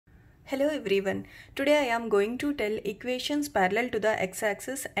Hello everyone. Today I am going to tell equations parallel to the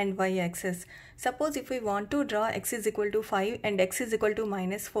x-axis and y-axis. Suppose if we want to draw x is equal to 5 and x is equal to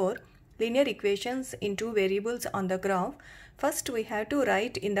 -4 linear equations in two variables on the graph, first we have to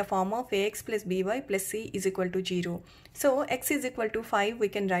write in the form of ax plus by plus c is equal to 0. So x is equal to 5 we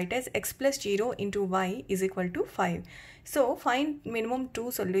can write as x plus 0 into y is equal to 5. So find minimum two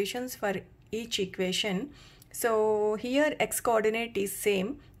solutions for each equation. So here x coordinate is same,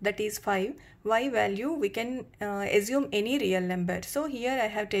 that is 5. Y value we can assume any real number. So here I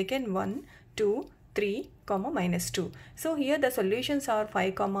have taken 1, 2, 3, -2. So here the solutions are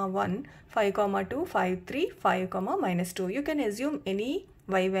 5, 1, 5, 2, 5, 3, 5, -2. You can assume any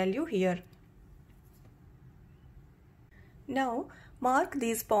y value here. Now mark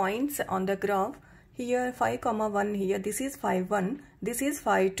these points on the graph. Here 5, 1 here, this is 5, 1, this is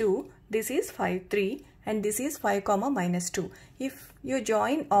 5, 2, this is 5, 3. And this is 5, -2. If you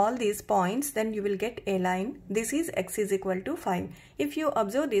join all these points, then you will get a line. This is x is equal to 5. If you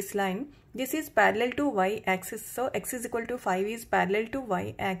observe this line, this is parallel to y-axis. So x is equal to 5 is parallel to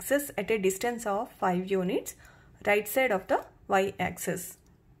y-axis at a distance of 5 units, right side of the y-axis.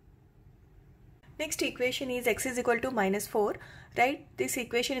 Next equation is x is equal to -4. Write this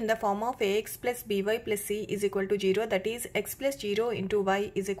equation in the form of ax plus by plus c is equal to 0, that is x plus 0 into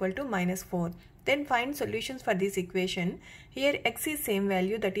y is equal to -4. Then find solutions for this equation. Here x is same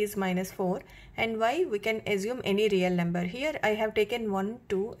value, that is -4, and y we can assume any real number. Here I have taken 1,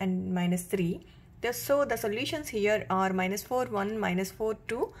 2 and -3. So the solutions here are -4, 1, -4,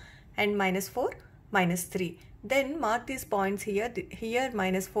 2 and -4, -3. Then mark these points here,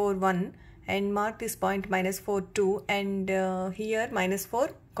 -4, 1 and mark this point -4, 2 and here -4,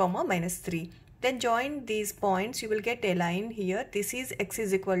 -3. Then join these points, you will get a line here. This is x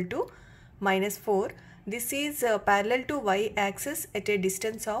is equal to -4. This is parallel to y-axis at a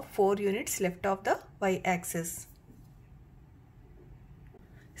distance of 4 units left of the y-axis.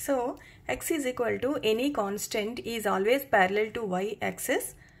 So x is equal to any constant is always parallel to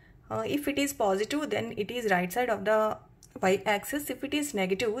y-axis. If it is positive, then it is right side of the y-axis. If it is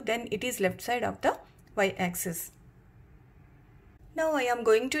negative, then it is left side of the y-axis. Now I am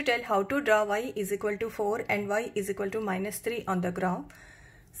going to tell how to draw y is equal to 4 and y is equal to -3 on the graph.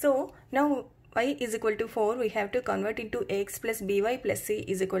 So now y is equal to 4, we have to convert into ax plus by plus c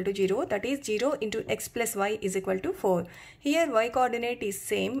is equal to 0, that is 0 into x plus y is equal to 4. Here y coordinate is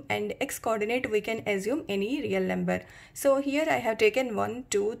same and x coordinate we can assume any real number. So here I have taken 1,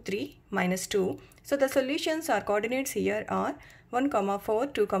 2, 3, -2. So the solutions or coordinates here are 1, 4,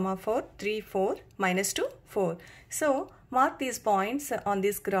 2, 4, 3, 4, -2, 4. So mark these points on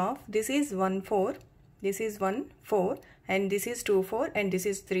this graph. This is 1, 4, this is 1, 4 and this is 2, 4 and this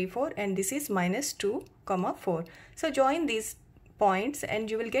is 3, 4 and this is -2, 4. So join these points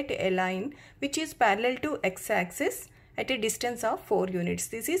and you will get a line which is parallel to x-axis at a distance of 4 units.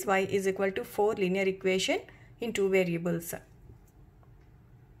 This is y is equal to 4 linear equation in two variables.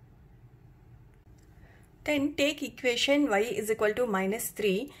 Then take equation y is equal to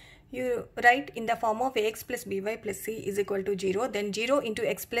 -3. You write in the form of ax plus by plus c is equal to 0. Then 0 into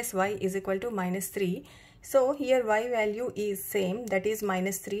x plus y is equal to -3. So here y value is same, that is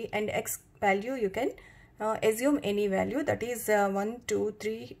 -3, and x value you can assume any value, that is 1, 2,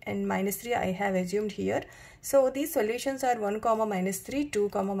 3 and -3 I have assumed here. So these solutions are 1, -3, 2,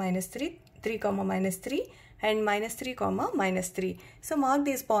 -3, 3, -3 and -3, -3. So mark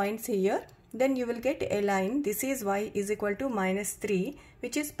these points here. Then you will get a line. This is y is equal to -3,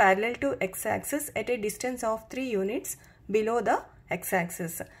 which is parallel to x-axis at a distance of 3 units below the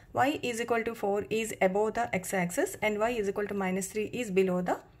x-axis. Y is equal to 4 is above the x-axis and y is equal to -3 is below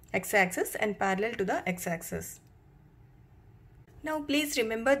the x-axis and parallel to the x-axis. Now please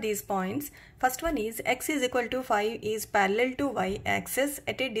remember these points. First one is x is equal to 5 is parallel to y-axis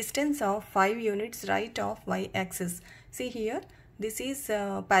at a distance of 5 units right of y-axis. See here, this is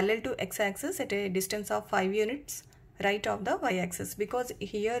parallel to x-axis at a distance of 5 units right of the y-axis, because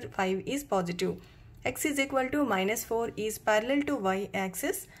here 5 is positive. X is equal to -4 is parallel to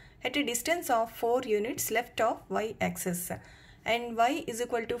y-axis at a distance of 4 units left of y-axis, and y is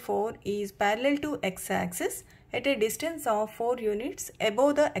equal to 4 is parallel to x-axis at a distance of 4 units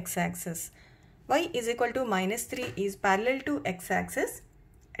above the x-axis. Y is equal to -3 is parallel to x-axis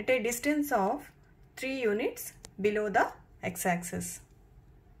at a distance of 3 units below the x-axis.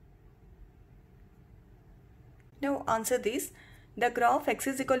 Now answer this. The graph x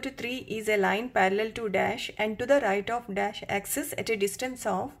is equal to 3 is a line parallel to dash and to the right of dash axis at a distance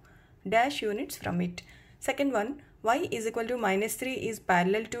of dash units from it. Second one, y is equal to -3 is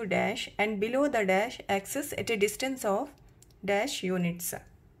parallel to dash and below the dash axis at a distance of dash units.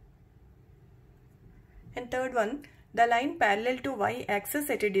 And third one, the line parallel to y-axis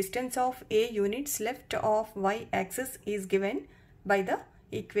at a distance of a units left of y-axis is given by the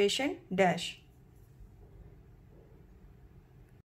equation dash.